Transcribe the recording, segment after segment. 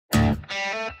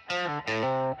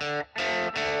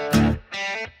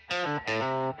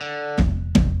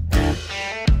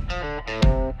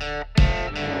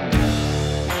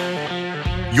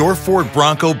Your Ford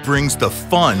Bronco brings the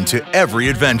fun to every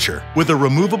adventure with a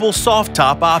removable soft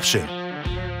top option.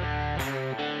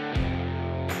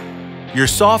 Your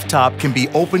soft top can be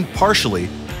opened partially,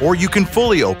 or you can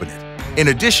fully open it. In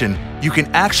addition, you can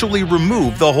actually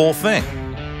remove the whole thing.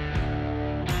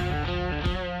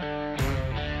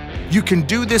 You can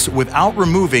do this without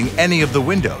removing any of the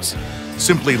windows.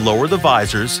 Simply lower the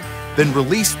visors, then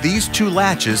release these two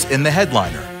latches in the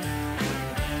headliner.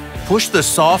 Push the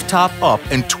soft top up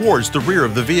and towards the rear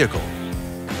of the vehicle.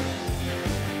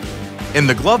 In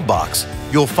the glove box,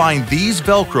 you'll find these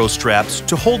Velcro straps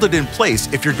to hold it in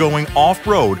place if you're going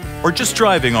off-road or just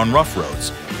driving on rough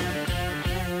roads.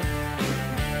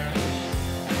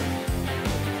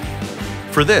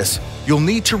 For this, you'll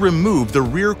need to remove the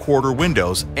rear quarter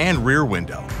windows and rear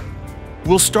window.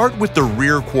 We'll start with the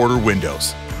rear quarter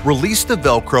windows. Release the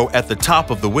Velcro at the top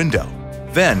of the window.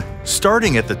 Then,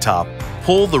 starting at the top,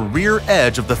 pull the rear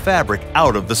edge of the fabric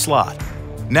out of the slot.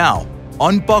 Now,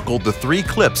 unbuckle the 3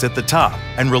 clips at the top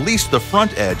and release the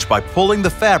front edge by pulling the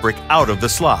fabric out of the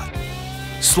slot.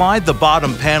 Slide the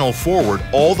bottom panel forward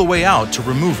all the way out to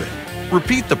remove it.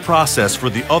 Repeat the process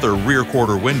for the other rear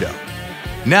quarter window.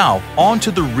 Now, onto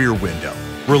the rear window.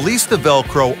 Release the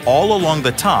Velcro all along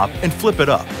the top and flip it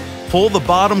up. Pull the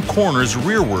bottom corners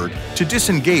rearward to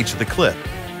disengage the clip.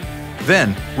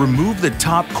 Then, remove the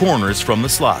top corners from the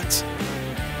slots.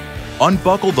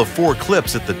 Unbuckle the 4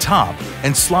 clips at the top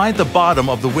and slide the bottom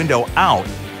of the window out,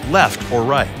 left or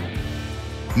right.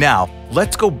 Now,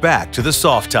 let's go back to the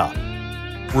soft top.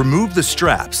 Remove the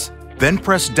straps, then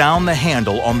press down the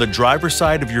handle on the driver's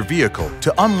side of your vehicle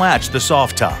to unlatch the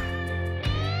soft top.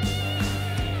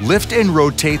 Lift and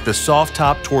rotate the soft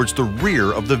top towards the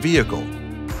rear of the vehicle.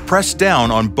 Press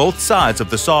down on both sides of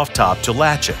the soft top to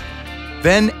latch it.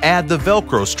 Then add the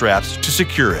Velcro straps to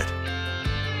secure it.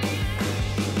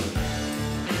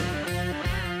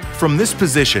 From this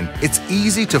position, it's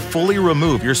easy to fully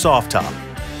remove your soft top.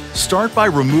 Start by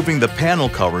removing the panel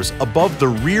covers above the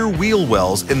rear wheel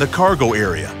wells in the cargo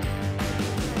area.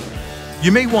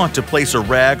 You may want to place a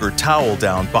rag or towel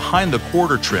down behind the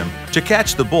quarter trim to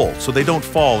catch the bolts so they don't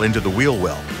fall into the wheel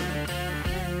well.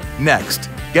 Next,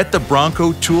 get the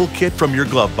Bronco toolkit from your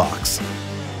glove box.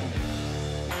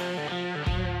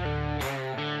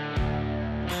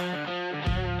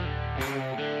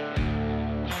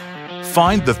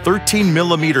 Find the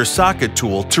 13mm socket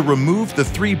tool to remove the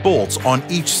 3 bolts on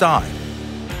each side.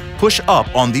 Push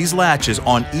up on these latches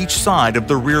on each side of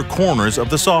the rear corners of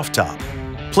the soft top.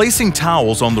 Placing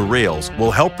towels on the rails will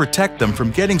help protect them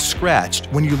from getting scratched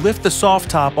when you lift the soft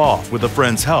top off with a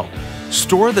friend's help.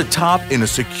 Store the top in a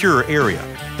secure area,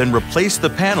 then replace the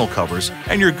panel covers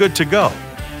and you're good to go.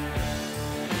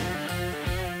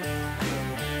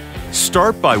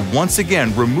 Start by once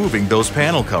again removing those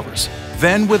panel covers.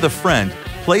 Then, with a friend,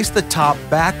 place the top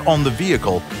back on the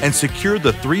vehicle and secure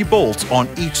the 3 bolts on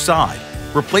each side,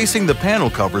 replacing the panel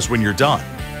covers when you're done.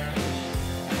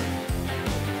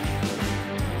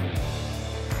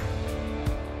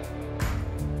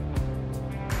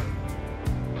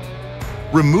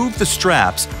 Remove the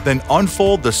straps, then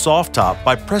unfold the soft top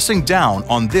by pressing down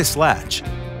on this latch.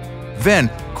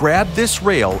 Then, grab this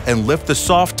rail and lift the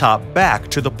soft top back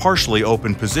to the partially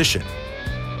open position.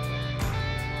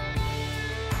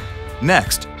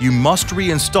 Next, you must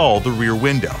reinstall the rear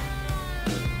window.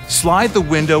 Slide the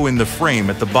window in the frame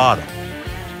at the bottom,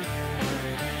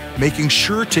 making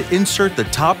sure to insert the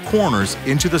top corners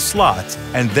into the slots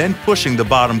and then pushing the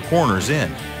bottom corners in.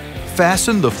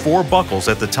 Fasten the 4 buckles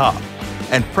at the top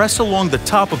and press along the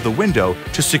top of the window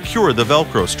to secure the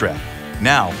Velcro strap.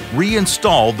 Now,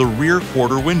 reinstall the rear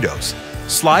quarter windows.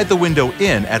 Slide the window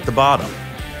in at the bottom.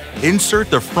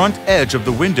 Insert the front edge of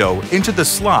the window into the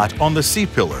slot on the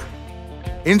C-pillar.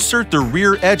 Insert the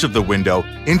rear edge of the window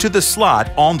into the slot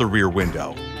on the rear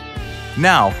window.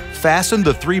 Now, fasten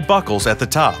the 3 buckles at the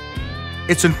top.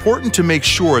 It's important to make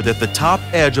sure that the top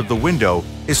edge of the window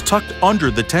is tucked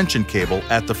under the tension cable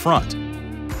at the front.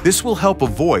 This will help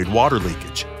avoid water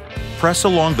leakage. Press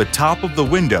along the top of the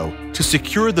window to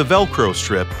secure the Velcro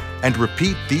strip and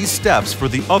repeat these steps for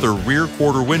the other rear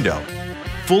quarter window.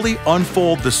 Fully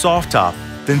unfold the soft top,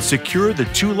 then secure the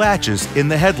 2 latches in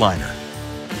the headliner.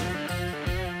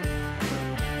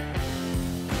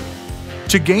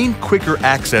 To gain quicker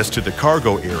access to the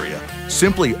cargo area,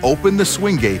 simply open the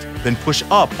swing gate, then push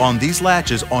up on these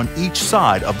latches on each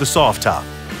side of the soft top.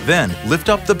 Then lift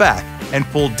up the back and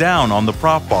pull down on the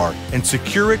prop bar and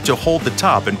secure it to hold the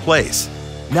top in place.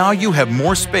 Now you have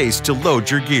more space to load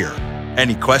your gear.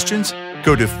 Any questions?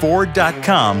 go to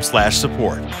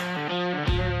ford.com/support.